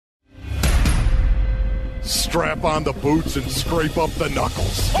strap on the boots and scrape up the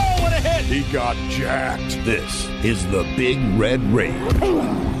knuckles. Oh, what a hit! He got jacked. This is the Big Red Rage.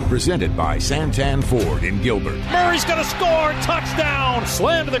 Presented by Santan Ford in Gilbert. Murray's going to score. Touchdown.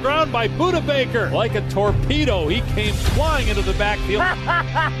 Slammed to the ground by Buda Baker. Like a torpedo, he came flying into the backfield.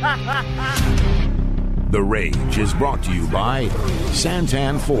 The Rage is brought to you by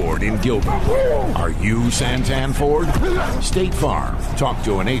Santan Ford in Gilbert. Are you Santan Ford? State Farm. Talk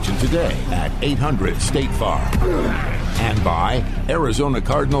to an agent today at 800-STATE-FARM. And by Arizona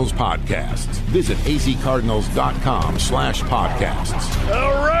Cardinals Podcasts. Visit azcardinals.com/podcasts.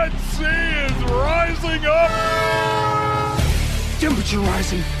 The Red Sea is rising up. Temperature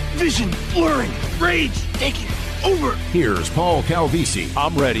rising. Vision blurring. Rage taking over. Here's Paul Calvisi.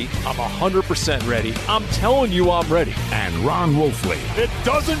 I'm ready. I'm 100% ready. I'm telling you I'm ready. And Ron Wolfley. It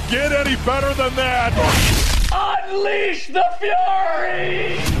doesn't get any better than that. Unleash the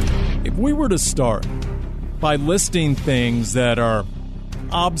fury! If we were to start by listing things that are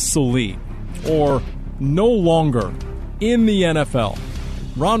obsolete or no longer in the NFL,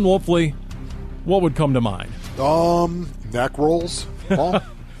 Ron Wolfley, what would come to mind? Neck rolls. Paul?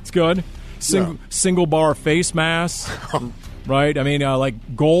 It's good. Single bar face masks, right? I mean,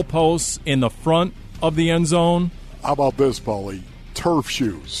 like goalposts in the front of the end zone. How about this, Paulie? Turf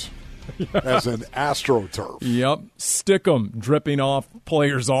shoes. As in AstroTurf. Yep. Stick 'em dripping off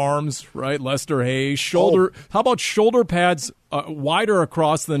players' arms, right? Lester Hayes. How about shoulder pads wider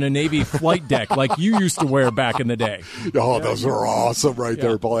across than a Navy flight deck like you used to wear back in the day? Oh, those are awesome right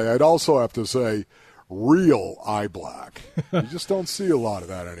there, Paulie. I'd also have to say real eye black. You just don't see a lot of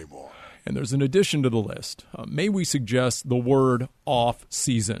that anymore. And there's an addition to the list. May we suggest the word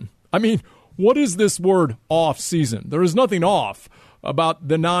off-season? I mean, what is this word off-season? There is nothing off about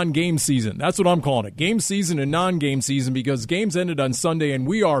the non-game season. That's what I'm calling it. Game season and non-game season, because games ended on Sunday and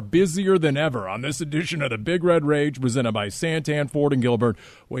we are busier than ever on this edition of the Big Red Rage presented by Santan Ford and Gilbert.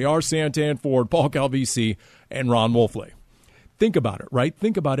 We are Santan Ford, Paul Calvisi, and Ron Wolfley. Think about it, right?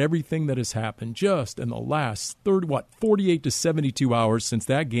 Think about everything that has happened just in the last 48 to 72 hours since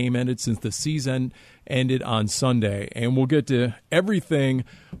that game ended, since the season ended on Sunday. And we'll get to everything.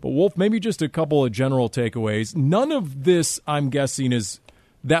 But, Wolf, maybe just a couple of general takeaways. None of this, I'm guessing, is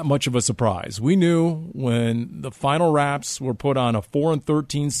that much of a surprise. We knew when the final wraps were put on a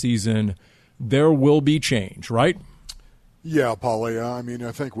 4-13 season, there will be change, right? Yeah, Paulie. I mean,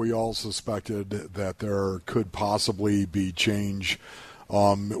 I think we all suspected that there could possibly be change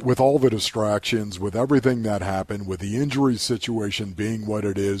with all the distractions, with everything that happened, with the injury situation being what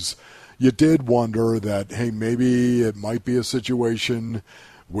it is. You did wonder that, hey, maybe it might be a situation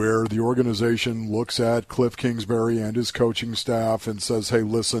where the organization looks at Kliff Kingsbury and his coaching staff and says, hey,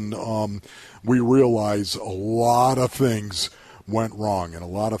 listen, we realize a lot of things went wrong and a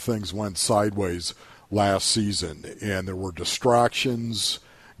lot of things went sideways last season, and there were distractions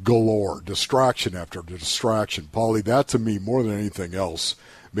galore, distraction after distraction. Paulie, that to me, more than anything else,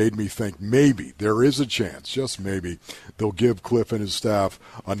 made me think maybe there is a chance, just maybe, they'll give Kliff and his staff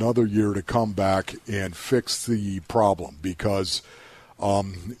another year to come back and fix the problem, because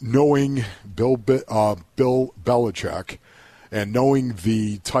knowing Bill Belichick and knowing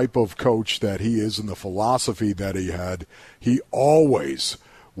the type of coach that he is and the philosophy that he had, he always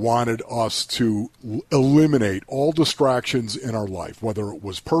wanted us to eliminate all distractions in our life, whether it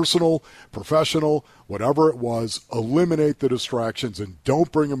was personal, professional, whatever it was, eliminate the distractions and don't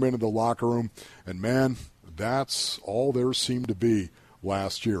bring them into the locker room. And, man, that's all there seemed to be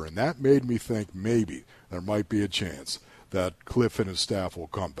last year. And that made me think maybe there might be a chance that Kliff and his staff will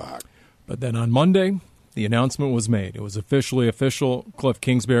come back. But then on Monday, the announcement was made. It was officially official. Kliff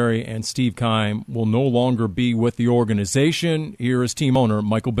Kingsbury and Steve Keim will no longer be with the organization. Here is team owner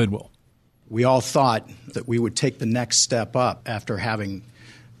Michael Bidwell. We all thought that we would take the next step up after having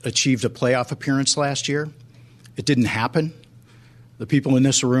achieved a playoff appearance last year. It didn't happen. The people in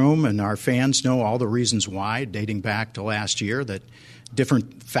this room and our fans know all the reasons why, dating back to last year, that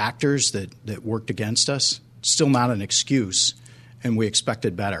different factors that worked against us. Still not an excuse. And we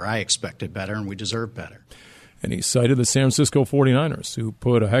expected better. I expected better, and we deserve better. And he cited the San Francisco 49ers, who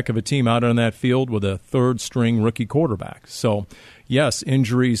put a heck of a team out on that field with a third-string rookie quarterback. So, yes,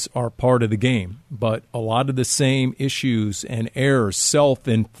 injuries are part of the game, but a lot of the same issues and errors,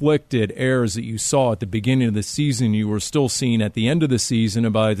 self-inflicted errors that you saw at the beginning of the season, you were still seeing at the end of the season.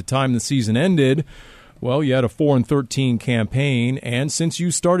 And by the time the season ended, well, you had a 4-13 campaign, and since you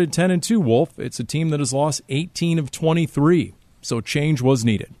started 10-2, Wolf, it's a team that has lost 18 of 23. So change was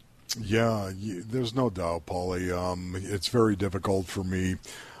needed. Yeah, there's no doubt, Paulie. It's very difficult for me.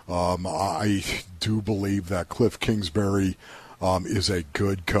 I do believe that Kliff Kingsbury is a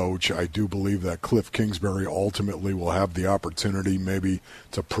good coach. I do believe that Kliff Kingsbury ultimately will have the opportunity maybe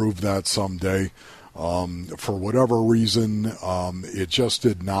to prove that someday. For whatever reason, it just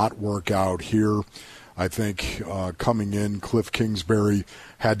did not work out here. I think coming in, Kliff Kingsbury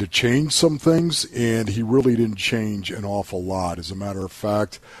had to change some things, and he really didn't change an awful lot. As a matter of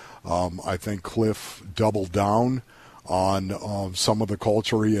fact, I think Kliff doubled down on some of the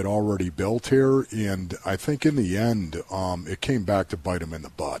culture he had already built here, and I think in the end it came back to bite him in the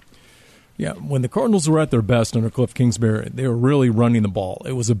butt. Yeah, when the Cardinals were at their best under Kliff Kingsbury, they were really running the ball.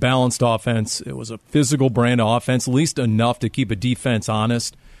 It was a balanced offense. It was a physical brand of offense, at least enough to keep a defense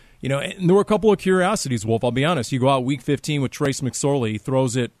honest. You know, and there were a couple of curiosities, Wolf. I'll be honest. You go out Week 15 with Trace McSorley. He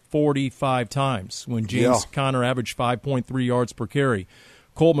throws it 45 times when James Conner averaged 5.3 yards per carry.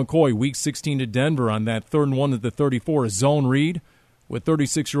 Colt McCoy, Week 16 to Denver on that 3rd and 1 at the 34, a zone read with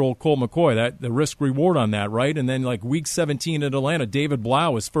 36-year-old Colt McCoy. That the risk-reward on that, right? And then like Week 17 at Atlanta, David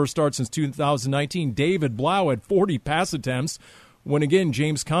Blau, his first start since 2019. David Blau had 40 pass attempts when, again,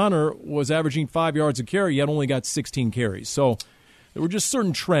 James Conner was averaging 5 yards a carry, yet only got 16 carries. So there were just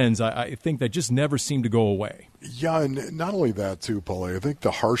certain trends, I think, that just never seemed to go away. Yeah, and not only that, too, Paulie, I think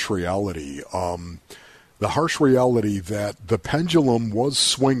the harsh reality that the pendulum was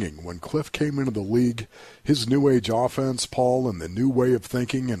swinging when Kliff came into the league. His new age offense, Paul, and the new way of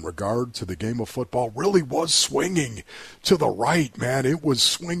thinking in regard to the game of football really was swinging to the right, man. It was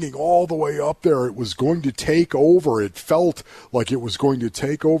swinging all the way up there. It was going to take over. It felt like it was going to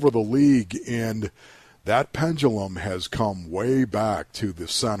take over the league, and that pendulum has come way back to the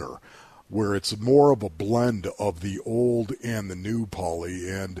center, where it's more of a blend of the old and the new, Paulie,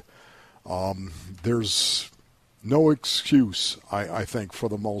 and there's no excuse, I think, for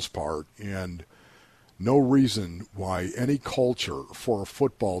the most part, and no reason why any culture for a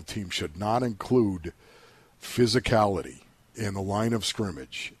football team should not include physicality in the line of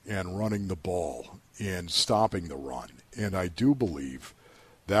scrimmage and running the ball and stopping the run. And I do believe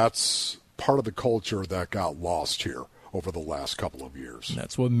that's part of the culture that got lost here over the last couple of years. And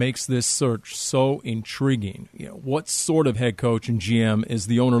that's what makes this search so intriguing. You know, what sort of head coach and GM is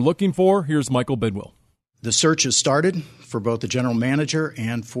the owner looking for? Here's Michael Bidwill. The search has started for both the general manager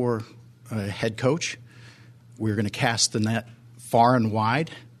and for a head coach. We're going to cast the net far and wide.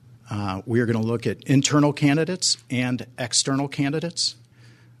 We are going to look at internal candidates and external candidates.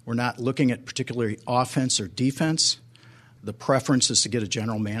 We're not looking at particularly offense or defense. The preference is to get a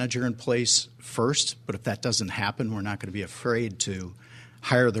general manager in place first, but if that doesn't happen, we're not going to be afraid to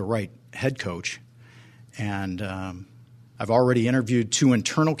hire the right head coach. And I've already interviewed 2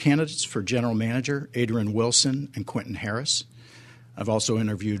 internal candidates for general manager, Adrian Wilson and Quentin Harris. I've also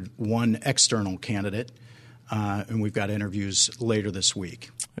interviewed 1 external candidate, and we've got interviews later this week.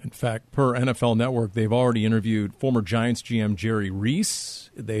 In fact, per NFL Network, they've already interviewed former Giants GM Jerry Reese.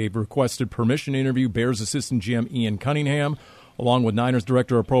 They've requested permission to interview Bears assistant GM Ian Cunningham, along with Niners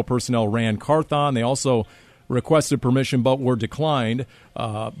Director of Pro Personnel Rand Carthon. They also requested permission but were declined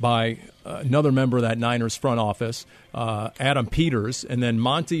by another member of that Niners front office, Adam Peters. And then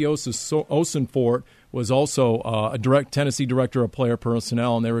Monty Osenfort was also a Tennessee Director of Player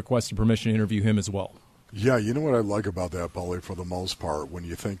Personnel, and they requested permission to interview him as well. Yeah, you know what I like about that, Paulie, for the most part, when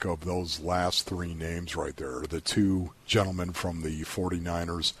you think of those last 3 names right there, the 2 gentlemen from the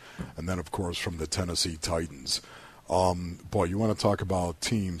 49ers and then, of course, from the Tennessee Titans. Boy, you want to talk about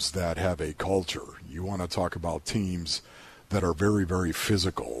teams that have a culture. You want to talk about teams that are very, very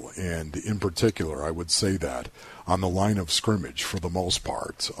physical, and in particular, I would say that on the line of scrimmage for the most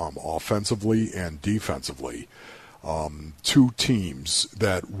part, offensively and defensively. 2 teams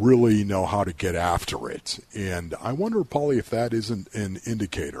that really know how to get after it. And I wonder, Paulie, if that isn't an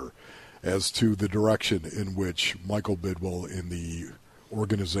indicator as to the direction in which Michael Bidwill in the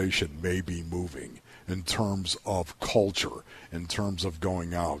organization may be moving in terms of culture, in terms of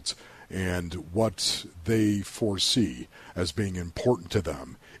going out, and what they foresee as being important to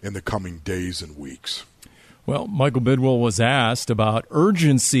them in the coming days and weeks. Well, Michael Bidwill was asked about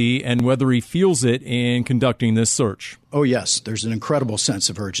urgency and whether he feels it in conducting this search. Oh, yes. There's an incredible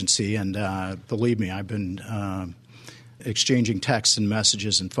sense of urgency, and believe me, I've been exchanging texts and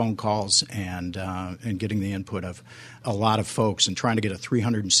messages and phone calls and getting the input of a lot of folks and trying to get a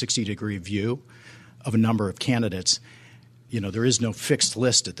 360-degree view of a number of candidates. You know, there is no fixed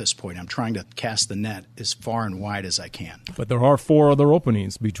list at this point. I'm trying to cast the net as far and wide as I can. But there are 4 other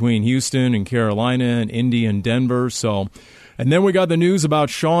openings between Houston and Carolina and Indy and Denver. And then we got the news about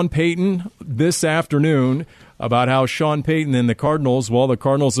Sean Payton this afternoon, about how Sean Payton and the Cardinals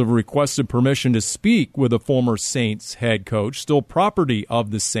have requested permission to speak with a former Saints head coach, still property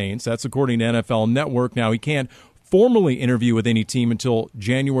of the Saints. That's according to NFL Network. Now, he can't formally interview with any team until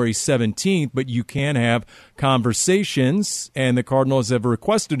January 17th, but you can have conversations, and the Cardinals have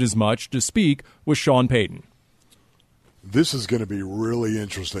requested as much to speak with Sean Payton. This is going to be really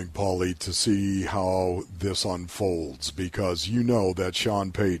interesting, Paulie, to see how this unfolds, because you know that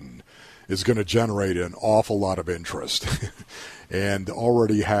Sean Payton is going to generate an awful lot of interest and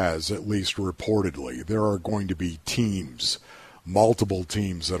already has, at least reportedly. There are going to be teams, multiple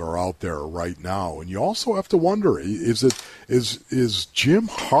teams that are out there right now. And you also have to wonder, is Jim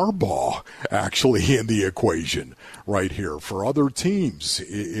Harbaugh actually in the equation right here for other teams?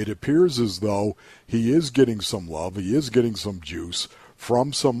 It appears as though he is getting some love, he is getting some juice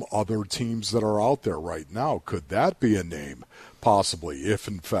from some other teams that are out there right now. Could that be a name, possibly, if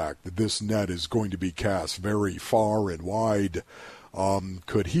in fact this net is going to be cast very far and wide?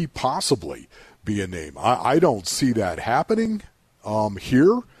 Could he possibly be a name? I don't see that happening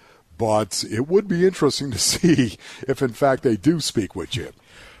here, but it would be interesting to see if in fact they do speak with Jim.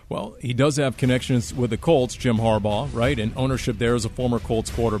 Well, he does have connections with the Colts, Jim Harbaugh, right? And ownership there as a former Colts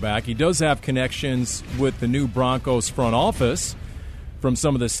quarterback. He does have connections with the new Broncos front office from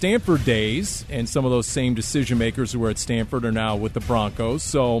some of the Stanford days, and some of those same decision makers who were at Stanford are now with the Broncos.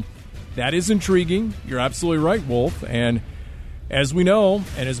 So that is intriguing. You're absolutely right, Wolf. And as we know,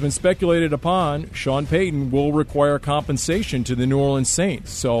 and has been speculated upon, Sean Payton will require compensation to the New Orleans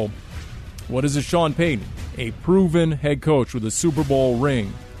Saints. So what is a Sean Payton? A proven head coach with a Super Bowl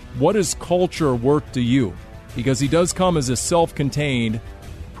ring. What is culture worth to you? Because he does come as a self-contained,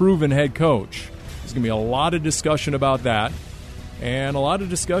 proven head coach. There's going to be a lot of discussion about that, and a lot of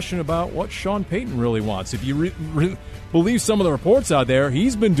discussion about what Sean Payton really wants. If you believe some of the reports out there,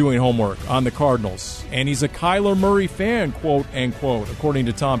 he's been doing homework on the Cardinals, and he's a Kyler Murray fan, quote, unquote, according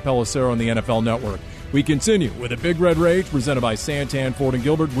to Tom Pelissero on the NFL Network. We continue with a Big Red Rage presented by Santan, Ford &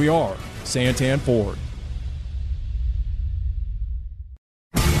 Gilbert. We are Santan Ford.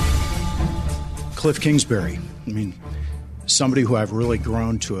 Kliff Kingsbury, somebody who I've really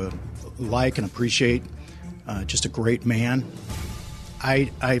grown to like and appreciate, just a great man.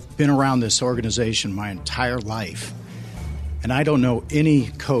 I've been around this organization my entire life, and I don't know any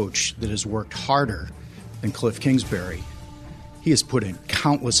coach that has worked harder than Kliff Kingsbury. He has put in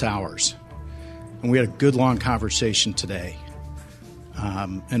countless hours, and we had a good long conversation today,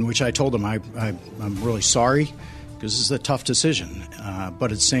 in which I told him I'm really sorry because this is a tough decision,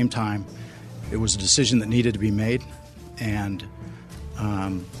 but at the same time, it was a decision that needed to be made, and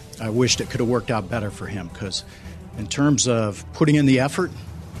I wished it could have worked out better for him, because in terms of putting in the effort,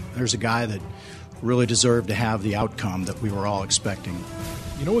 there's a guy that really deserved to have the outcome that we were all expecting.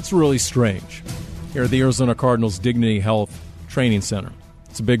 You know what's really strange? Here at the Arizona Cardinals Dignity Health Training Center.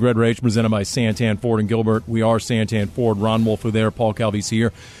 It's a Big Red Rage presented by Santan, Ford & Gilbert. We are Santan Ford. Ron Wolfley there, Paul Calvisi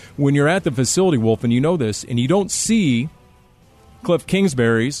here. When you're at the facility, Wolf, and you know this, and you don't see Kliff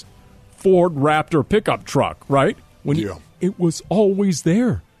Kingsbury's Ford Raptor pickup truck, right? It was always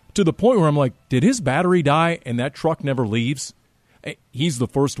there, to the point where I'm like, did his battery die and that truck never leaves? He's the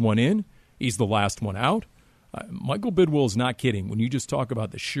first one in. He's the last one out. Michael Bidwill is not kidding when you just talk about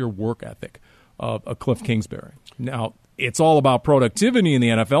the sheer work ethic of Kliff Kingsbury. Now, it's all about productivity in the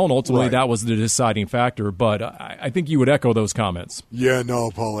NFL, and ultimately that was the deciding factor, but I think you would echo those comments. Yeah, no,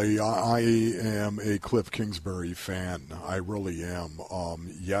 Paulie, I am a Kliff Kingsbury fan. I really am.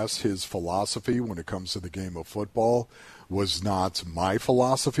 Yes, his philosophy when it comes to the game of football was not my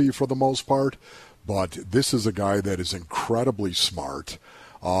philosophy for the most part, but this is a guy that is incredibly smart.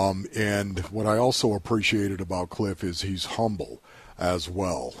 And what I also appreciated about Kliff is he's humble as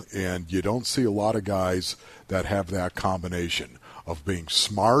well. And you don't see a lot of guys that have that combination of being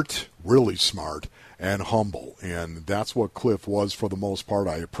smart, really smart, and humble. And that's what Kliff was for the most part.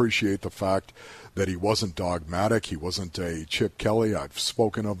 I appreciate the fact that he wasn't dogmatic. He wasn't a Chip Kelly. I've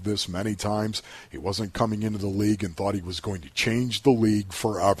spoken of this many times. He wasn't coming into the league and thought he was going to change the league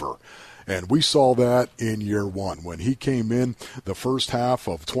forever. And we saw that in year one. When he came in the first half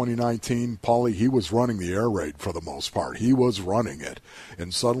of 2019, Paulie, he was running the air raid for the most part. He was running it.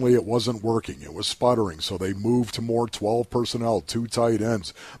 And suddenly it wasn't working. It was sputtering. So they moved to more 12 personnel, 2 tight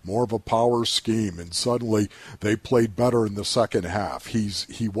ends, more of a power scheme. And suddenly they played better in the second half.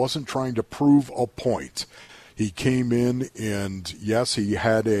 He wasn't trying to prove a point. He came in and, yes, he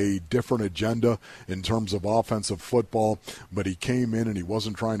had a different agenda in terms of offensive football, but he came in and he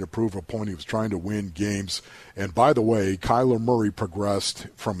wasn't trying to prove a point. He was trying to win games. And by the way, Kyler Murray progressed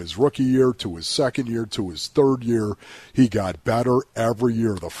from his rookie year to his second year to his third year. He got better every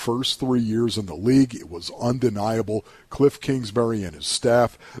year. The first 3 years in the league, it was undeniable. Kliff Kingsbury and his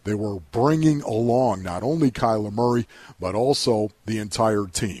staff, they were bringing along not only Kyler Murray, but also the entire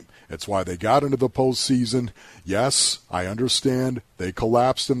team. It's why they got into the postseason. Yes, I understand they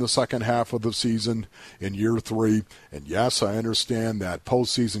collapsed in the second half of the season in year 3. And yes, I understand that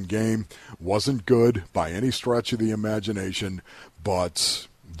postseason game wasn't good by any stretch of the imagination, but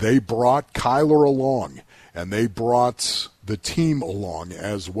they brought Kyler along, and they brought the team along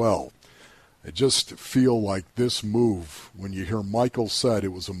as well. I just feel like this move, when you hear Michael said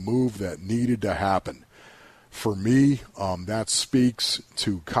it was a move that needed to happen, for me, that speaks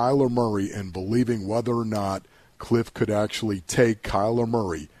to Kyler Murray and believing whether or not Kliff could actually take Kyler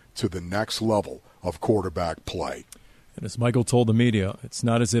Murray to the next level of quarterback play. And as Michael told the media, it's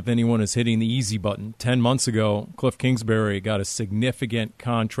not as if anyone is hitting the easy button. 10 months ago, Kliff Kingsbury got a significant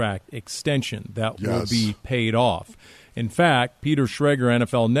contract extension that will be paid off. In fact, Peter Schrager,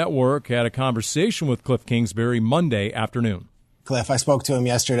 NFL Network, had a conversation with Kliff Kingsbury Monday afternoon. Kliff, I spoke to him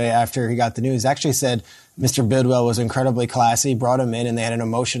yesterday after he got the news. Actually said Mr. Bidwell was incredibly classy, brought him in, and they had an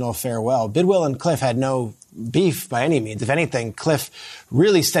emotional farewell. Bidwell and Kliff had no beef by any means. If anything, Kliff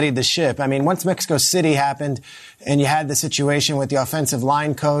really steadied the ship. I mean, once Mexico City happened and you had the situation with the offensive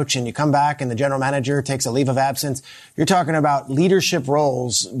line coach and you come back and the general manager takes a leave of absence, you're talking about leadership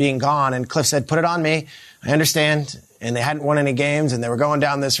roles being gone. And Kliff said, put it on me. I understand. And they hadn't won any games and they were going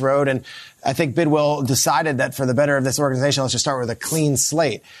down this road. And I think Bidwell decided that for the better of this organization, let's just start with a clean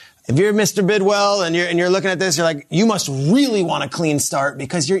slate. If you're Mr. Bidwell and you're looking at this, you're like, you must really want a clean start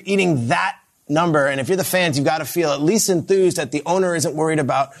because you're eating that number. And if you're the fans, you've got to feel at least enthused that the owner isn't worried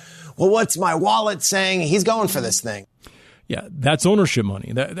about, well, what's my wallet saying? He's going for this thing. Yeah, that's ownership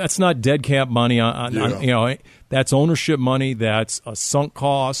money. That's not dead cap money. That's ownership money. That's a sunk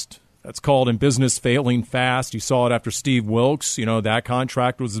cost. That's called in business failing fast. You saw it after Steve Wilkes. That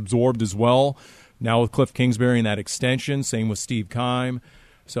contract was absorbed as well. Now with Kliff Kingsbury and that extension, same with Steve Keim.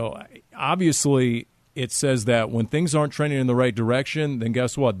 So obviously it says that when things aren't trending in the right direction, then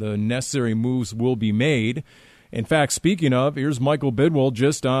guess what? The necessary moves will be made. In fact, speaking of, here's Michael Bidwell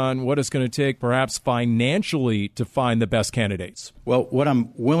just on what it's going to take perhaps financially to find the best candidates. Well, what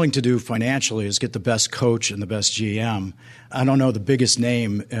I'm willing to do financially is get the best coach and the best GM. I don't know the biggest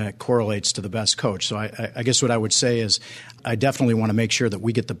name correlates to the best coach. So I guess what I would say is I definitely want to make sure that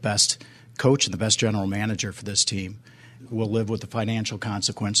we get the best coach and the best general manager for this team. We'll live with the financial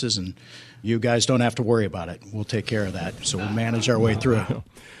consequences, and you guys don't have to worry about it. We'll take care of that. So we'll manage our way through it.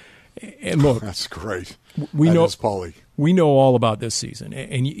 And look, that's great. We know all about this season,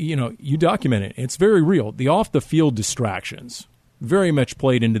 and you document it. It's very real. The off-the-field distractions very much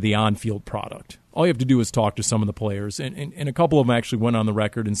played into the on-field product. All you have to do is talk to some of the players, and a couple of them actually went on the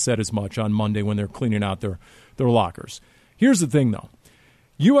record and said as much on Monday when they're cleaning out their lockers. Here's the thing, though.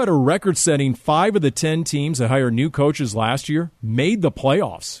 You had a record-setting 5 of the 10 teams that hired new coaches last year made the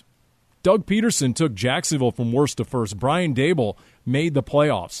playoffs. Doug Peterson took Jacksonville from worst to first. Brian Daboll made the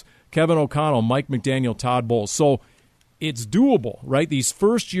playoffs. Kevin O'Connell, Mike McDaniel, Todd Bowles. So it's doable, right? These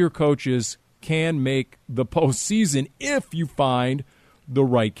first-year coaches can make the postseason if you find the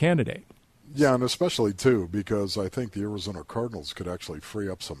right candidate. Yeah, and especially, too, because I think the Arizona Cardinals could actually free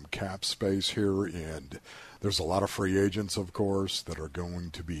up some cap space here, and there's a lot of free agents, of course, that are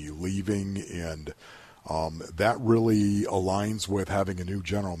going to be leaving, and that really aligns with having a new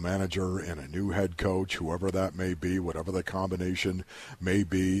general manager and a new head coach, whoever that may be, whatever the combination may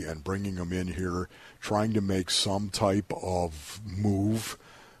be, and bringing them in here, trying to make some type of move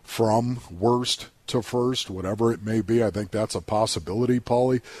from worst to first, whatever it may be. I think that's a possibility,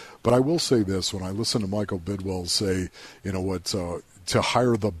 Paulie. But I will say this, when I listen to Michael Bidwell say, to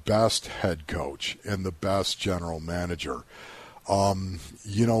hire the best head coach and the best general manager,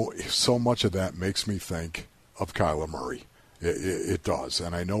 so much of that makes me think of Kyler Murray. It does.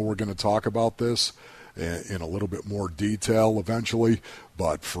 And I know we're going to talk about this in a little bit more detail eventually,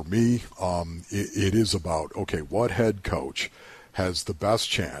 but for me, it is about, okay, what head coach has the best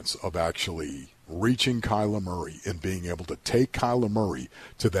chance of actually reaching Kyler Murray and being able to take Kyler Murray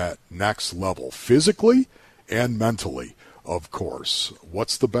to that next level physically and mentally, of course.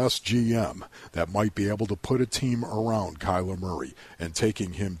 What's the best GM that might be able to put a team around Kyler Murray and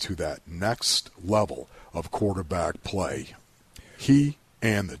taking him to that next level of quarterback play? He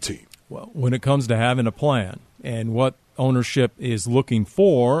and the team. Well, when it comes to having a plan and what ownership is looking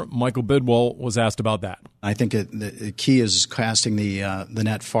for, Michael Bidwell was asked about that. I think the key is casting the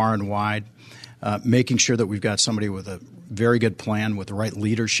net far and wide, making sure that we've got somebody with a very good plan with the right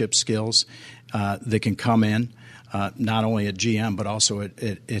leadership skills that can come in, not only at GM but also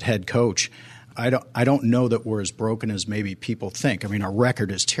at head coach. I don't know that we're as broken as maybe people think. I mean, our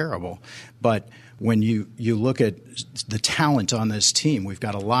record is terrible, but when you look at the talent on this team, we've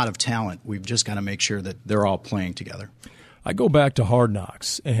got a lot of talent. We've just got to make sure that they're all playing together. I go back to Hard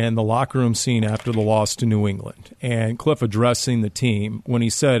Knocks and the locker room scene after the loss to New England, and Kliff addressing the team when he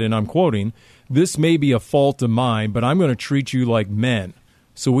said, and I'm quoting, "This may be a fault of mine, but I'm going to treat you like men,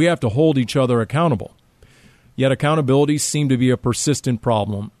 so we have to hold each other accountable." Yet accountability seemed to be a persistent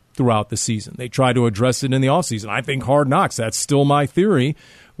problem throughout the season. They tried to address it in the offseason. I think Hard Knocks, that's still my theory,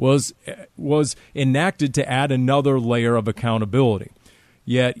 was enacted to add another layer of accountability.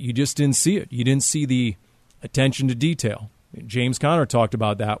 Yet you just didn't see it. You didn't see the attention to detail. James Conner talked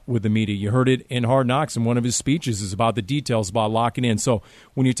about that with the media. You heard it in Hard Knocks in one of his speeches is about the details, about locking in. So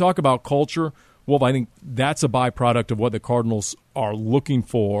when you talk about culture, Wolf, I think that's a byproduct of what the Cardinals are looking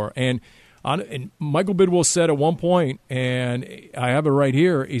for. And Michael Bidwill said at one point, and I have it right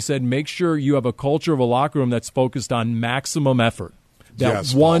here, he said, make sure you have a culture of a locker room that's focused on maximum effort, that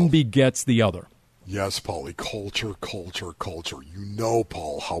yes, one Paul. begets the other. Yes, Paulie, culture, culture, culture. You know,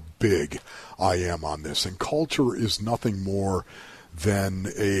 Paul, how big I am on this. And culture is nothing more than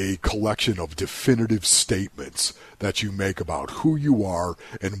a collection of definitive statements that you make about who you are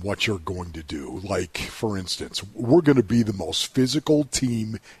and what you're going to do. Like, for instance, we're going to be the most physical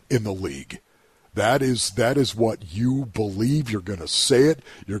team in the league. That is what you believe. You're going to say it,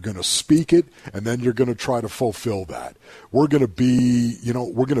 you're going to speak it, and then you're going to try to fulfill that. We're going to be,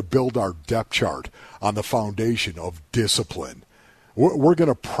 we're going to build our depth chart on the foundation of discipline. We're going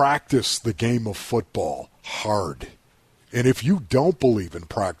to practice the game of football hard. And if you don't believe in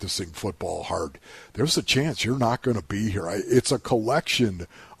practicing football hard, there's a chance you're not going to be here. It's a collection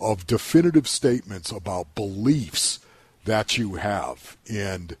of definitive statements about beliefs that you have.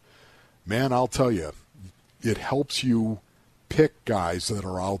 And man, I'll tell you, it helps you pick guys that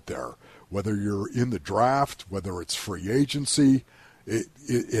are out there, whether you're in the draft, whether it's free agency.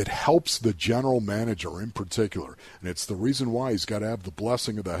 It helps the general manager in particular, and it's the reason why he's got to have the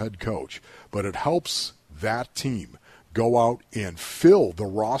blessing of the head coach. But it helps that team go out and fill the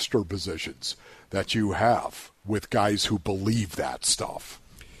roster positions that you have with guys who believe that stuff.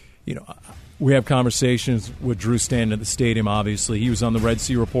 We have conversations with Drew Stanton at the stadium, obviously. He was on the Red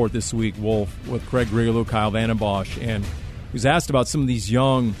Sea Report this week, Wolf, with Craig Grigoleau, Kyle Vandenbosch, and he was asked about some of these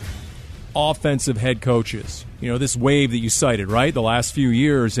young offensive head coaches. This wave that you cited, right, the last few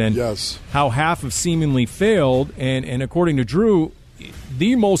years, and yes, how half have seemingly failed. And according to Drew,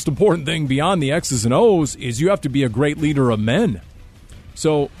 the most important thing beyond the X's and O's is you have to be a great leader of men.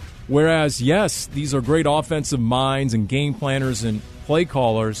 So whereas, yes, these are great offensive minds and game planners and play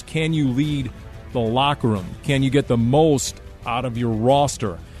callers, can you lead the locker room? Can you get the most out of your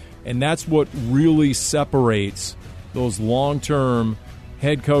roster? And that's what really separates those long-term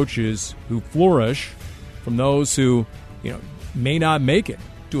head coaches who flourish from those who, may not make it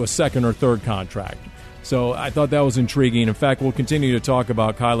to a second or third contract. So I thought that was intriguing. In fact, we'll continue to talk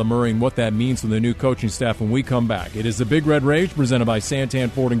about Kyler Murray and what that means for the new coaching staff when we come back. It is the Big Red Rage presented by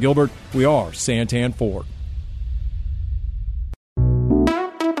Santan Ford and Gilbert. We are Santan Ford.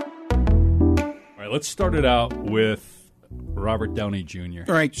 Let's start it out with Robert Downey Jr.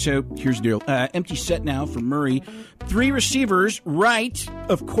 All right, so here's the deal. Empty set now for Murray. 3 receivers, right.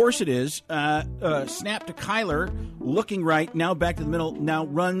 Of course it is. Snap to Kyler, looking right, now back to the middle, now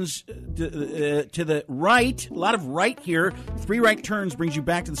runs to the right. A lot of right here. 3 right turns brings you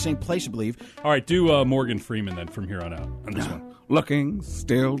back to the same place, I believe. All right, do Morgan Freeman then from here on out on this one. Looking,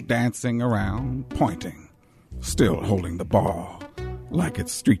 still dancing around, pointing, still holding the ball like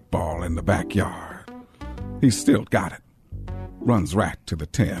it's street ball in the backyard. He's still got it. Runs right to the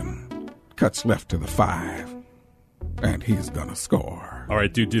 10, cuts left to the 5, and he's gonna score. All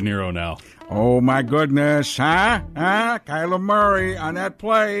right, do De Niro now. Oh, my goodness, huh? Kyler Murray on a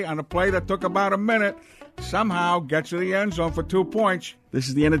play that took about a minute, somehow gets to the end zone for 2 points. This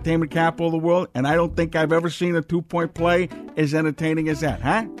is the entertainment capital of the world, and I don't think I've ever seen a 2-point play as entertaining as that,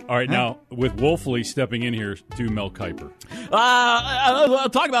 huh? All right, now, with Wolfley stepping in here, do Mel Kiper.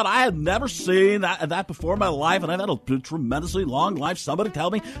 Talk about I had never seen that before in my life, and I've had a tremendously long life. Somebody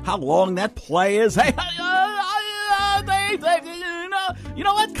tell me how long that play is. Hey, you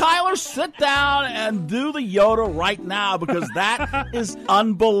know what, Kyler? Sit down and do the Yoda right now, because that is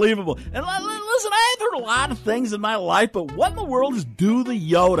unbelievable. And listen, I've heard a lot of things in my life, but what in the world is do the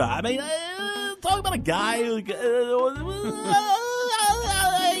Yoda? I mean, talk about a guy who,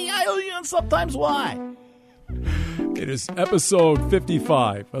 sometimes why. It is episode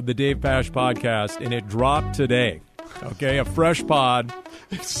 55 of the Dave Pash podcast, and it dropped today. Okay, a fresh pod.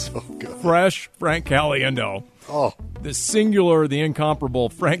 It's so good. Fresh Frank Caliendo. Oh. The singular, the incomparable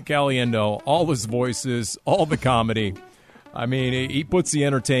Frank Caliendo. All his voices, all the comedy. I mean, he puts the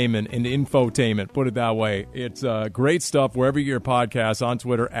entertainment and the infotainment, put it that way. It's great stuff wherever you get your podcasts, on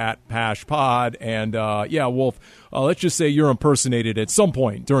Twitter at PashPod. And, Wolf, let's just say you're impersonated at some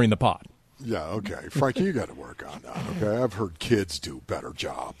point during the pod. Yeah, okay. Frankie, you got to work on that, okay? I've heard kids do a better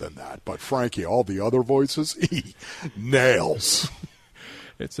job than that. But, Frankie, all the other voices, he nails.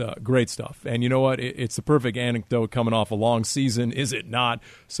 It's great stuff. And you know what? It's the perfect anecdote coming off a long season, is it not?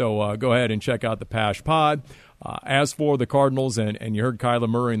 So go ahead and check out the Pash Pod. As for the Cardinals, and you heard Kyler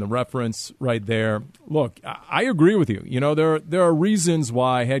Murray in the reference right there, look, I agree with you. You know, there are reasons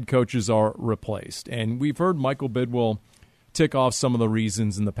why head coaches are replaced. And we've heard Michael Bidwill tick off some of the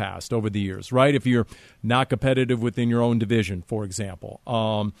reasons in the past over the years, right? If you're not competitive within your own division, for example.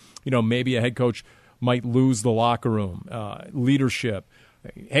 Maybe a head coach might lose the locker room, leadership.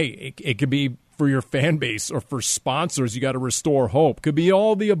 Hey, it could be for your fan base or for sponsors. You got to restore hope. Could be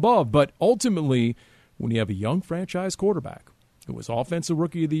all the above. But ultimately, when you have a young franchise quarterback who was Offensive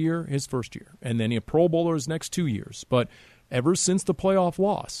Rookie of the Year his first year, and then a Pro Bowler his next 2 years, but ever since the playoff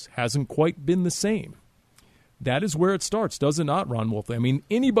loss hasn't quite been the same. That is where it starts, does it not, Ron Wolfley? I mean,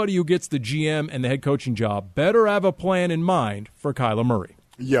 anybody who gets the GM and the head coaching job better have a plan in mind for Kyler Murray.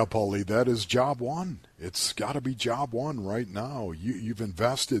 Yeah, Paulie, that is job one. It's got to be job one right now. You've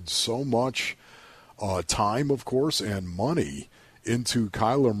invested so much time, of course, and money into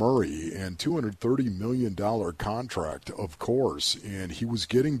Kyler Murray, and $230 million contract, of course, and he was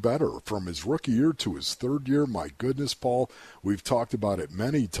getting better from his rookie year to his third year. My goodness, Paul, we've talked about it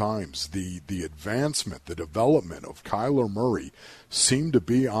many times. The advancement, the development of Kyler Murray seemed to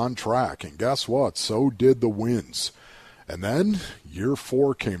be on track, and guess what? So did the wins. And then year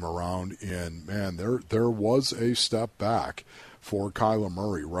 4 came around, and, man, there was a step back for Kyler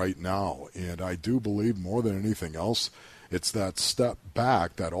Murray right now, and I do believe more than anything else, it's that step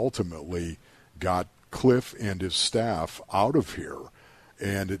back that ultimately got Kliff and his staff out of here.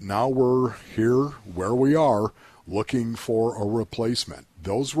 And now we're here where we are looking for a replacement.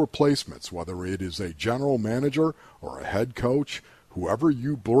 Those replacements, whether it is a general manager or a head coach, whoever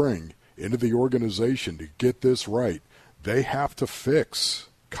you bring into the organization to get this right, they have to fix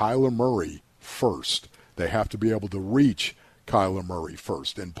Kyler Murray first. They have to be able to reach Kyler Murray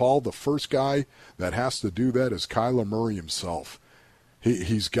first. And, Paul, the first guy that has to do that is Kyler Murray himself.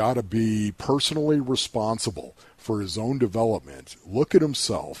 He's got to be personally responsible for his own development. Look at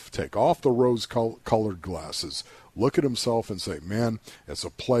himself. Take off the rose-colored glasses. Look at himself and say, man, as a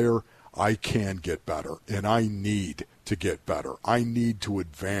player, I can get better, and I need to get better. I need to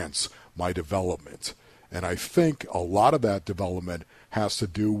advance my development. And I think a lot of that development has to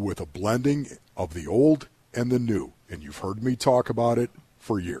do with a blending of the old and the new. And you've heard me talk about it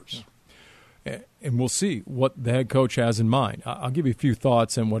for years. And we'll see what the head coach has in mind. I'll give you a few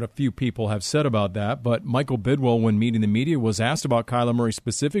thoughts and what a few people have said about that. But Michael Bidwill, when meeting the media, was asked about Kyler Murray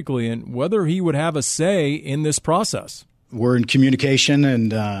specifically and whether he would have a say in this process. We're in communication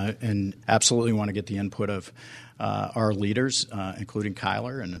and absolutely want to get the input of our leaders, including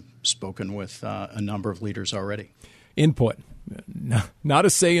Kyler, and have spoken with a number of leaders already. Input. Not a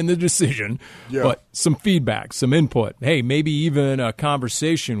say in the decision, but some feedback, some input. Hey, maybe even a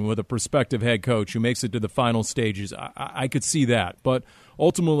conversation with a prospective head coach who makes it to the final stages. I could see that. But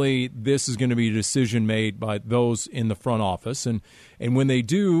ultimately, this is going to be a decision made by those in the front office. And when they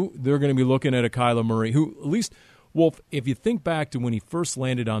do, they're going to be looking at a Kyler Murray who, at least, Wolf, if you think back to when he first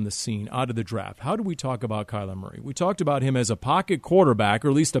landed on the scene out of the draft, how do we talk about Kyler Murray? We talked about him as a pocket quarterback, or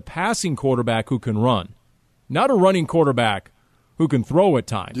at least a passing quarterback who can run. Not a running quarterback who can throw at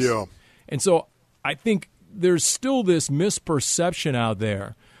times. Yeah. And so I think there's still this misperception out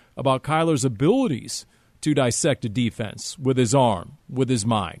there about Kyler's abilities to dissect a defense with his arm, with his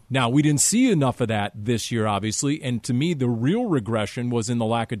mind. Now, we didn't see enough of that this year, obviously, and to me, the real regression was in the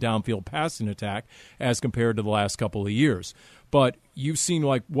lack of downfield passing attack as compared to the last couple of years. But you've seen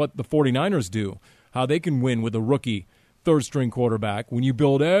like what the 49ers do, how they can win with a rookie third-string quarterback when you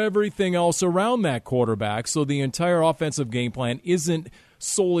build everything else around that quarterback so the entire offensive game plan isn't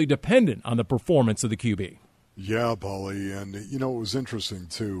solely dependent on the performance of the QB. Yeah, Paulie, and, it was interesting,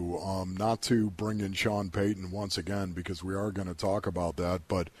 too, not to bring in Sean Payton once again because we are going to talk about that,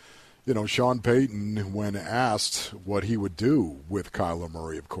 but, Sean Payton, when asked what he would do with Kyler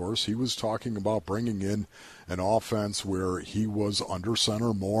Murray, of course, he was talking about bringing in an offense where he was under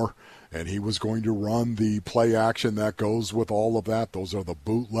center more, and he was going to run the play action that goes with all of that. Those are the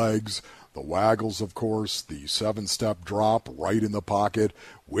bootlegs, the waggles, of course, the 7-step drop right in the pocket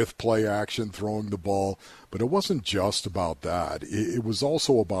with play action, throwing the ball. But it wasn't just about that. It was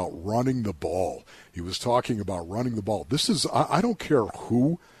also about running the ball. He was talking about running the ball. I don't care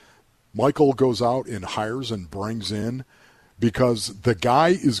who Michael goes out and hires and brings in. because the guy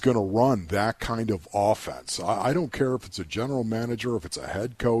is going to run that kind of offense. I don't care if it's a general manager, if it's a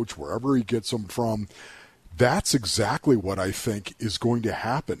head coach, wherever he gets them from. That's exactly what I think is going to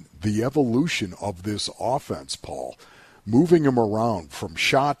happen. The evolution of this offense, Paul, moving him around from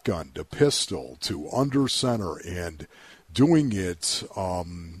shotgun to pistol to under center and doing it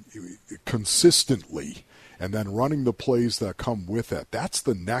consistently and then running the plays that come with it. That's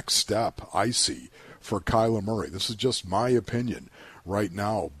the next step I see for Kyler Murray. This is just my opinion right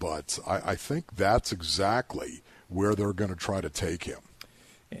now, but I think that's exactly where they're going to try to take him.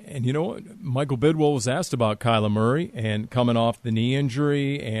 And you know what? Michael Bidwell was asked about Kyler Murray and coming off the knee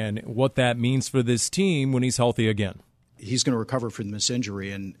injury and what that means for this team when he's healthy again. He's going to recover from this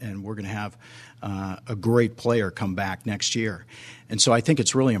injury, and we're going to have a great player come back next year. And so I think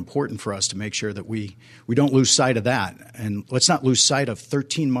it's really important for us to make sure that we don't lose sight of that. And let's not lose sight of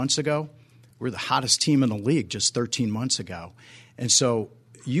 13 months ago. We're the hottest team in the league just 13 months ago. And so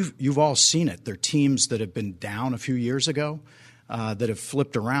you've all seen it. There are teams that have been down a few years ago that have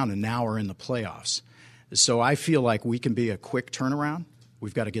flipped around and now are in the playoffs. So I feel like we can be a quick turnaround.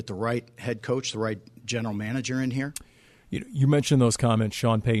 We've got to get the right head coach, the right general manager in here. You mentioned those comments,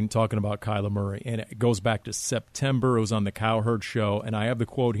 Sean Payton talking about Kyler Murray, and it goes back to September. It was on the Cowherd Show, and I have the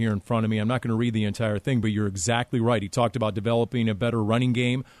quote here in front of me. I'm not going to read the entire thing, but you're exactly right. He talked about developing a better running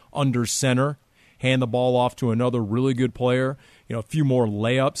game under center, hand the ball off to another really good player. A few more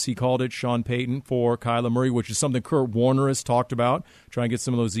layups, he called it, Sean Payton, for Kyler Murray, which is something Kurt Warner has talked about, trying to get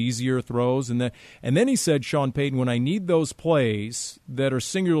some of those easier throws. And then he said, Sean Payton, when I need those plays that are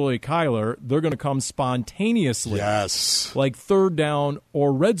singularly Kyler, they're going to come spontaneously. Yes. Like third down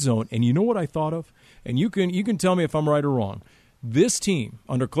or red zone. And you know what I thought of? And you can tell me if I'm right or wrong. This team,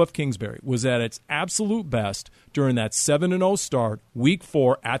 under Kliff Kingsbury, was at its absolute best during that 7-0 start, Week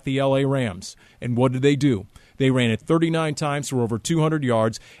 4 at the L.A. Rams. And what did they do? They ran it 39 times for over 200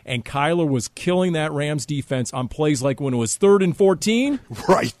 yards, and Kyler was killing that Rams defense on plays like when it was 3rd and 14.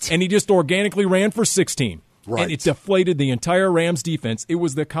 Right. And he just organically ran for 16. Right. And it deflated the entire Rams defense. It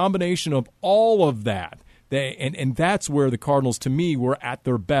was the combination of all of that. And that's where the Cardinals, to me, were at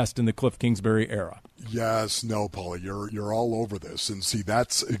their best in the Kliff Kingsbury era. Yes, no, Paulie, you're all over this. And see,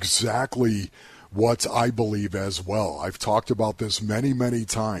 that's exactly what I believe as well. I've talked about this many, many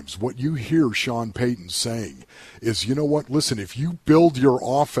times. What you hear Sean Payton saying is, you know what, listen, if you build your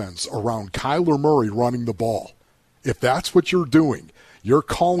offense around Kyler Murray running the ball, if that's what you're doing, you're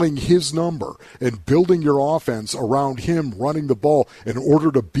calling his number and building your offense around him running the ball in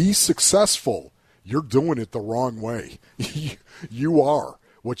order to be successful, you're doing it the wrong way. You are.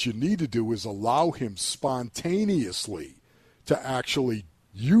 What you need to do is allow him spontaneously to actually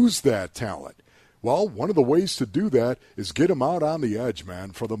use that talent. Well, one of the ways to do that is get him out on the edge,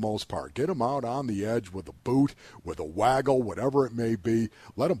 man, for the most part. Get him out on the edge with a boot, with a waggle, whatever it may be.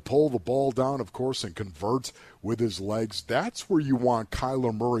 Let him pull the ball down, of course, and convert with his legs. That's where you want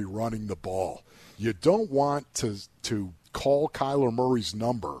Kyler Murray running the ball. You don't want to call Kyler Murray's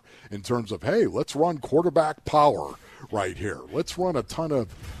number in terms of, hey, let's run quarterback power right here. Let's run a ton of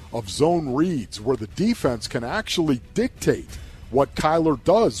zone reads where the defense can actually dictate what Kyler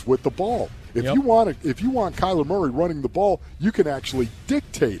does with the ball. If you want Kyler Murray running the ball, you can actually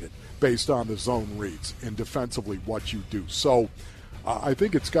dictate it based on the zone reads and defensively what you do. So I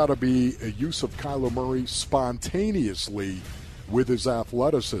think it's got to be a use of Kyler Murray spontaneously with his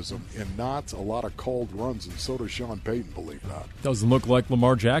athleticism and not a lot of called runs, and so does Sean Payton believe that. Doesn't look like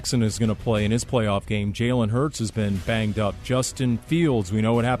Lamar Jackson is going to play in his playoff game. Jalen Hurts has been banged up. Justin Fields, we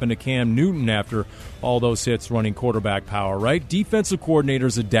know what happened to Cam Newton after all those hits running quarterback power, right? Defensive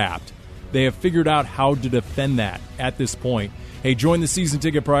coordinators adapt. They have figured out how to defend that at this point. Hey, join the season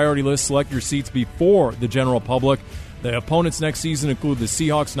ticket priority list. Select your seats before the general public. The opponents next season include the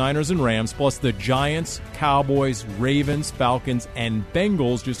Seahawks, Niners, and Rams, plus the Giants, Cowboys, Ravens, Falcons, and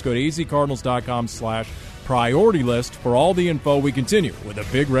Bengals. Just go to azcardinals.com/priority list for all the info. We continue with a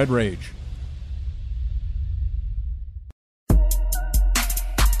Big Red Rage.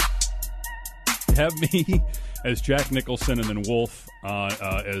 Have me as Jack Nicholson and then Wolf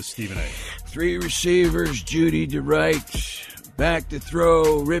as Stephen A. 3 receivers, Judy to right, back to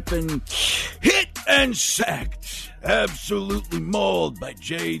throw, ripping, hit and sacked. Absolutely mauled by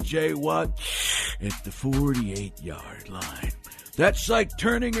J.J. Watt at the 48-yard line. That's like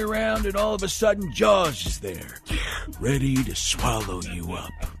turning around and all of a sudden Jaws is there, ready to swallow you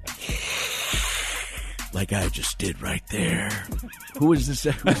up. like I just did right there. Who is this?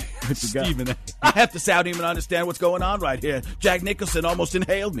 Stephen A. I have to sound even understand what's going on right here. Jack Nicholson almost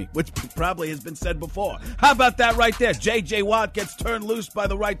inhaled me, which probably has been said before. How about that right there? J.J. Watt gets turned loose by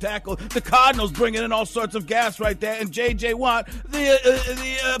the right tackle. The Cardinals bringing in all sorts of gas right there, and J.J. Watt,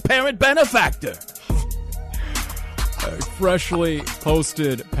 the apparent benefactor. Freshly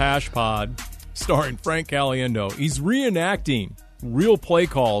posted Pash Pod starring Frank Caliendo. He's reenacting real play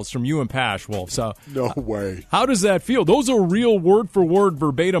calls from you and Pash, Wolf. So no way. How does that feel? Those are real word-for-word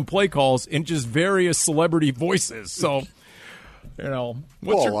verbatim play calls in just various celebrity voices. So,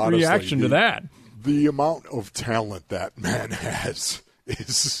 what's your honestly, reaction to that? The amount of talent that man has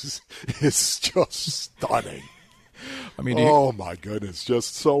is just stunning. I mean, oh my goodness,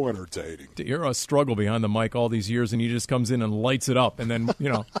 just so entertaining. To hear us struggle behind the mic all these years, and he just comes in and lights it up, and then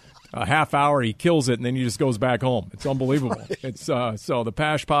a half hour he kills it, and then he just goes back home. It's unbelievable. Right. It's so the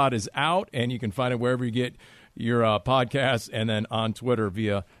Pash Pod is out, and you can find it wherever you get your podcasts, and then on Twitter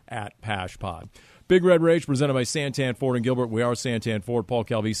via @PashPod. Big Red Rage presented by Santan Ford and Gilbert. We are Santan Ford, Paul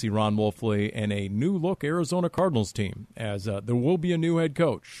Calvisi, Ron Wolfley, and a new look Arizona Cardinals team. As there will be a new head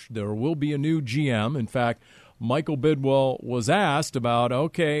coach, there will be a new GM. In fact, Michael Bidwell was asked about,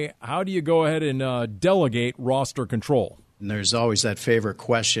 okay, how do you go ahead and delegate roster control? And there's always that favorite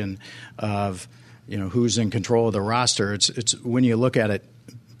question of, who's in control of the roster. It's when you look at it,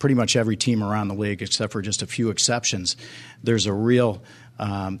 pretty much every team around the league, except for just a few exceptions, there's a real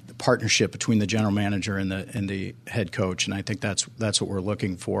partnership between the general manager and the head coach, and I think that's what we're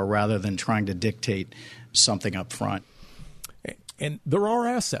looking for, rather than trying to dictate something up front. And there are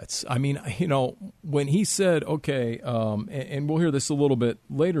assets. I mean, when he said, okay, and we'll hear this a little bit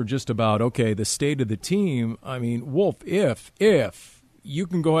later just about, okay, the state of the team. I mean, Wolf, if you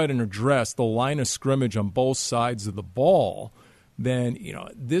can go ahead and address the line of scrimmage on both sides of the ball, then,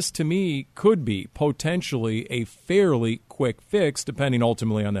 this to me could be potentially a fairly quick fix, depending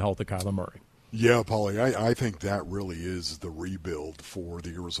ultimately on the health of Kyler Murray. Yeah, Paulie, I think that really is the rebuild for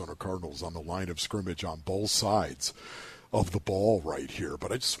the Arizona Cardinals on the line of scrimmage on both sides of the ball right here.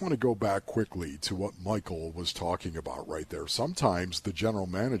 But I just want to go back quickly to what Michael was talking about right there. Sometimes the general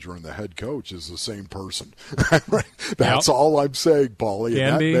manager and the head coach is the same person. That's all I'm saying, Paulie.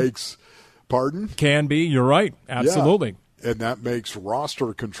 Can be. Makes – pardon? Can be. You're right. Absolutely. Yeah. And that makes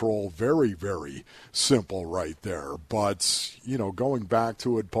roster control very, very simple right there. But, going back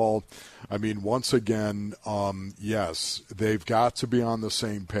to it, Paul, I mean, once again, yes, they've got to be on the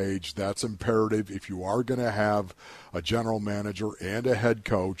same page. That's imperative. If you are going to have a general manager and a head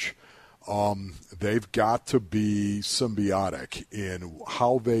coach, they've got to be symbiotic in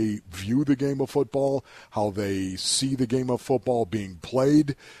how they view the game of football, how they see the game of football being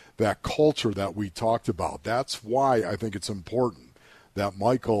played, that culture that we talked about. That's why I think it's important that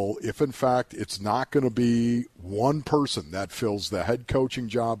Michael, if in fact it's not going to be one person that fills the head coaching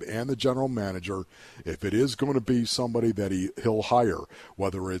job and the general manager, if it is going to be somebody that he'll hire,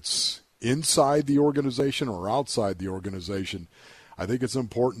 whether it's inside the organization or outside the organization, I think it's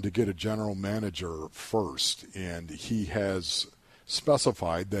important to get a general manager first. And he has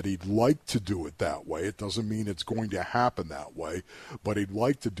specified that he'd like to do it that way. It doesn't mean it's going to happen that way, but he'd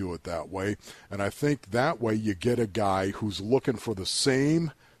like to do it that way. And I think that way you get a guy who's looking for the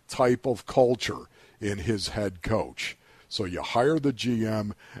same type of culture in his head coach. So you hire the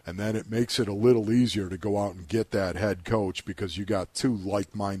GM, and then it makes it a little easier to go out and get that head coach because you got two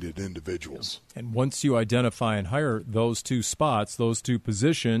like-minded individuals. And once you identify and hire those two spots, those two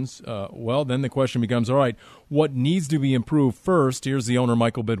positions, then the question becomes, all right, what needs to be improved first? Here's the owner,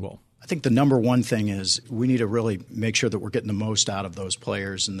 Michael Bidwell. I think the number one thing is we need to really make sure that we're getting the most out of those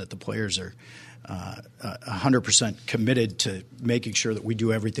players and that the players are 100% committed to making sure that we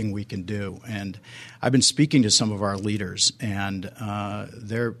do everything we can do. And I've been speaking to some of our leaders, and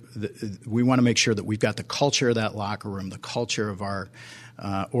we want to make sure that we've got the culture of that locker room, the culture of our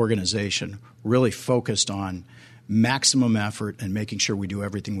organization really focused on maximum effort and making sure we do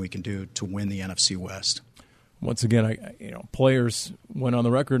everything we can do to win the NFC West. Once again, players went on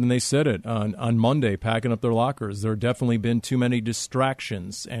the record and they said it on Monday, packing up their lockers. There have definitely been too many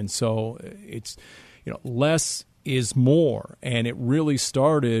distractions, and so it's less is more. And it really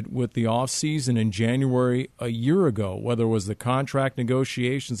started with the offseason in January a year ago, whether it was the contract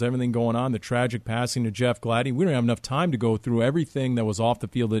negotiations, everything going on, the tragic passing of Jeff Gladdy. We don't have enough time to go through everything that was off the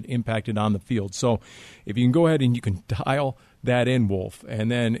field that impacted on the field. So if you can go ahead and you can dial that in, Wolf, and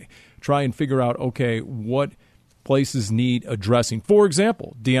then try and figure out, okay, what places need addressing. For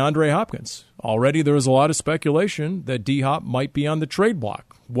example, DeAndre Hopkins. Already there is a lot of speculation that D-Hop might be on the trade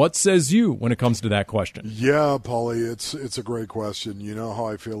block. What says you when it comes to that question? Yeah, Paulie, it's a great question. You know how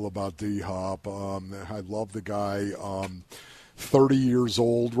I feel about D-Hop. I love the guy. 30 years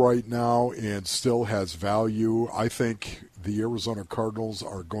old right now and still has value. I think the Arizona Cardinals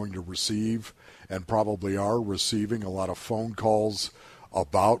are going to receive and probably are receiving a lot of phone calls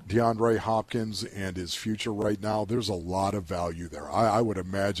about DeAndre Hopkins and his future right now. There's a lot of value there. I would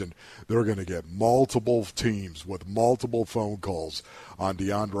imagine they're going to get multiple teams with multiple phone calls on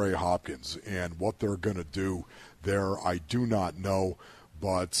DeAndre Hopkins, and what they're going to do there, I do not know.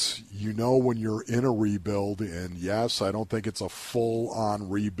 But you know when you're in a rebuild, and yes, I don't think it's a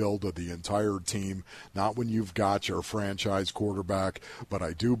full-on rebuild of the entire team, not when you've got your franchise quarterback, but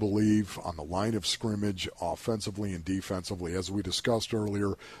I do believe on the line of scrimmage, offensively and defensively, as we discussed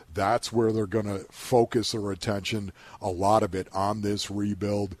earlier, that's where they're going to focus their attention, a lot of it on this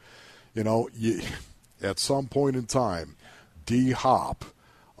rebuild. You know, at some point in time, D-Hop,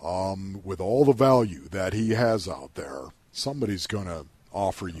 with all the value that he has out there, somebody's going to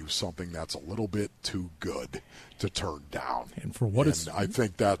offer you something that's a little bit too good to turn down. And for what it's, I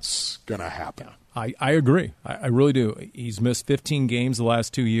think that's going to happen. Yeah, I agree. I really do. He's missed 15 games the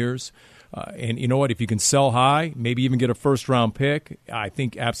last 2 years. And you know what? If you can sell high, maybe even get a first-round pick, I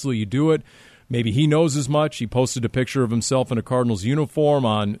think absolutely you do it. Maybe he knows as much. He posted a picture of himself in a Cardinals uniform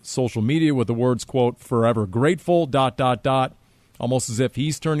on social media with the words, quote, "forever grateful, ... almost as if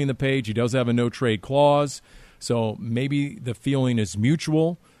he's turning the page. He does have a no-trade clause. So maybe the feeling is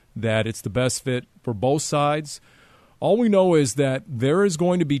mutual, that it's the best fit for both sides. All we know is that there is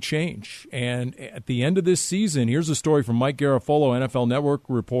going to be change. And at the end of this season, here's a story from Mike Garafolo, NFL Network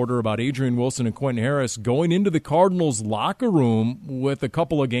reporter, about Adrian Wilson and Quentin Harris going into the Cardinals' locker room with a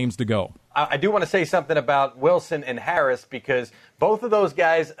couple of games to go. I do want to say something about Wilson and Harris, because both of those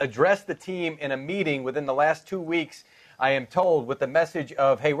guys addressed the team in a meeting within the last 2 weeks, I am told, with the message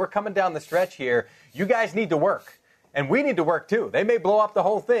of, hey, we're coming down the stretch here. You guys need to work, and we need to work too. They may blow up the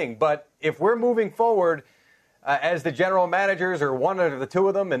whole thing, but if we're moving forward as the general managers, or one or the two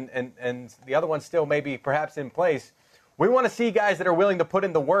of them, and the other one still maybe perhaps in place, we want to see guys that are willing to put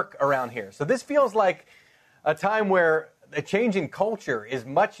in the work around here. So this feels like a time where a change in culture is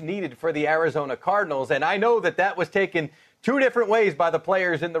much needed for the Arizona Cardinals, and I know that was taken two different ways by the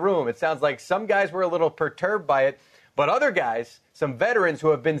players in the room. It sounds like some guys were a little perturbed by it, but other guys, some veterans who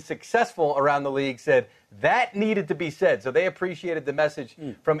have been successful around the league, said that needed to be said. So they appreciated the message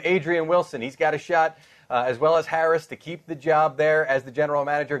from Adrian Wilson. He's got a shot, as well as Harris, to keep the job there as the general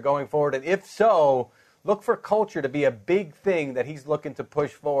manager going forward. And if so, look for culture to be a big thing that he's looking to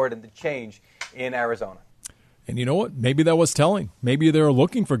push forward and to change in Arizona. And you know what? Maybe that was telling. Maybe they're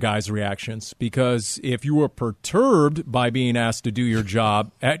looking for guys' reactions, because if you were perturbed by being asked to do your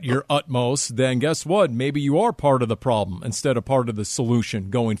job at your utmost, then guess what? Maybe you are part of the problem instead of part of the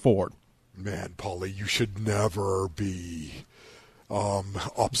solution going forward. Man, Paulie, you should never be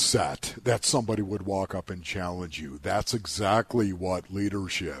upset that somebody would walk up and challenge you. That's exactly what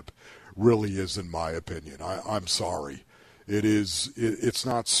leadership really is, in my opinion. I'm sorry. It's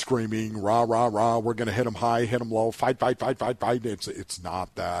not screaming, rah, rah, rah, we're going to hit them high, hit them low, fight. It's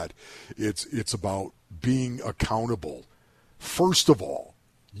not that. It's about being accountable. First of all,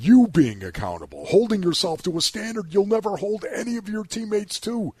 you being accountable, holding yourself to a standard you'll never hold any of your teammates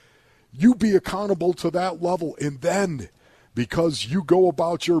to. You be accountable to that level, and then because you go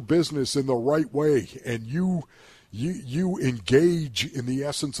about your business in the right way and you engage in the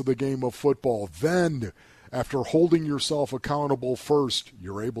essence of the game of football, then after holding yourself accountable first,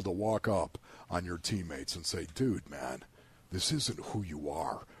 you're able to walk up on your teammates and say, dude, man, this isn't who you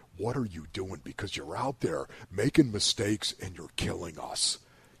are. What are you doing? Because you're out there making mistakes and you're killing us.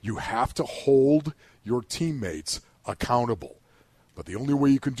 You have to hold your teammates accountable. But the only way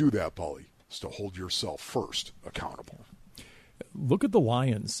you can do that, Paulie, is to hold yourself first accountable. Look at the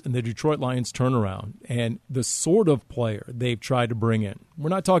Lions and the Detroit Lions turnaround and the sort of player they've tried to bring in. We're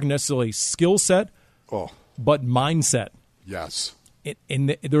not talking necessarily skill set, but mindset. Yes.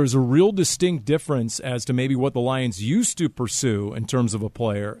 And there's a real distinct difference as to maybe what the Lions used to pursue in terms of a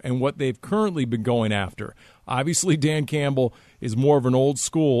player and what they've currently been going after. Obviously, Dan Campbell is more of an old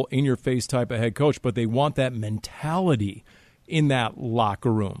school, in-your-face type of head coach, but they want that mentality in that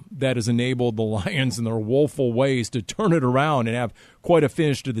locker room that has enabled the Lions in their woeful ways to turn it around and have quite a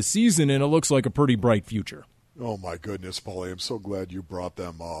finish to the season, and it looks like a pretty bright future. Oh, my goodness, Paulie, I'm so glad you brought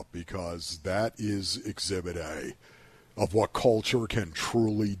them up, because that is Exhibit A of what culture can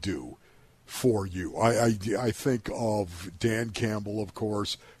truly do for you. I think of Dan Campbell, of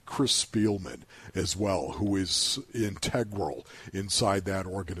course, Chris Spielman as well, who is integral inside that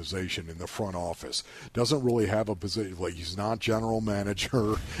organization in the front office. Doesn't really have a position. Like, he's not general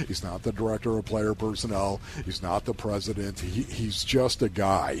manager. He's not the director of player personnel. He's not the president. He's just a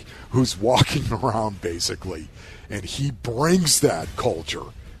guy who's walking around basically, and he brings that culture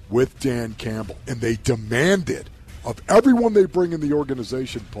with Dan Campbell, and they demand it of everyone they bring in the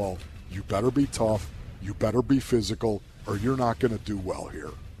organization, Paul. You better be tough. You better be physical, or you're not going to do well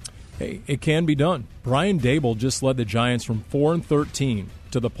here. Hey, it can be done. Brian Daboll just led the Giants from 4-13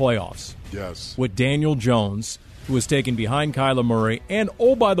 to the playoffs. Yes. With Daniel Jones, who was taken behind Kyler Murray. And,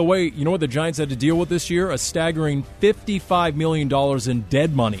 oh, by the way, you know what the Giants had to deal with this year? A staggering $55 million in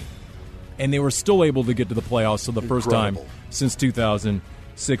dead money. And they were still able to get to the playoffs for the first time since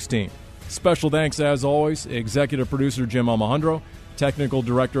 2016. Special thanks, as always, executive producer Jim Almohandro, technical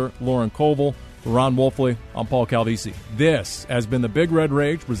director Lauren Koval, Ron Wolfley. I'm Paul Calvisi. This has been the Big Red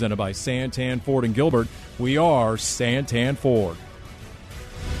Rage, presented by Santan Ford and Gilbert. We are Santan Ford.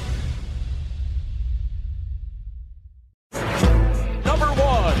 Number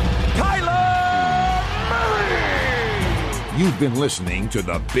 1, Kyler Murray. You've been listening to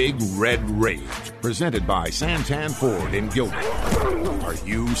the Big Red Rage, presented by Santan Ford in Gilbert. Are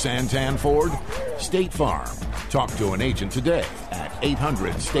you Santan Ford? State Farm. Talk to an agent today at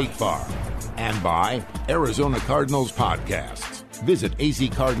 800-STATE-FARM. And by Arizona Cardinals Podcasts. Visit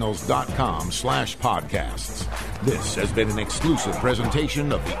azcardinals.com/podcasts. This has been an exclusive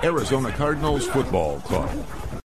presentation of the Arizona Cardinals Football Club.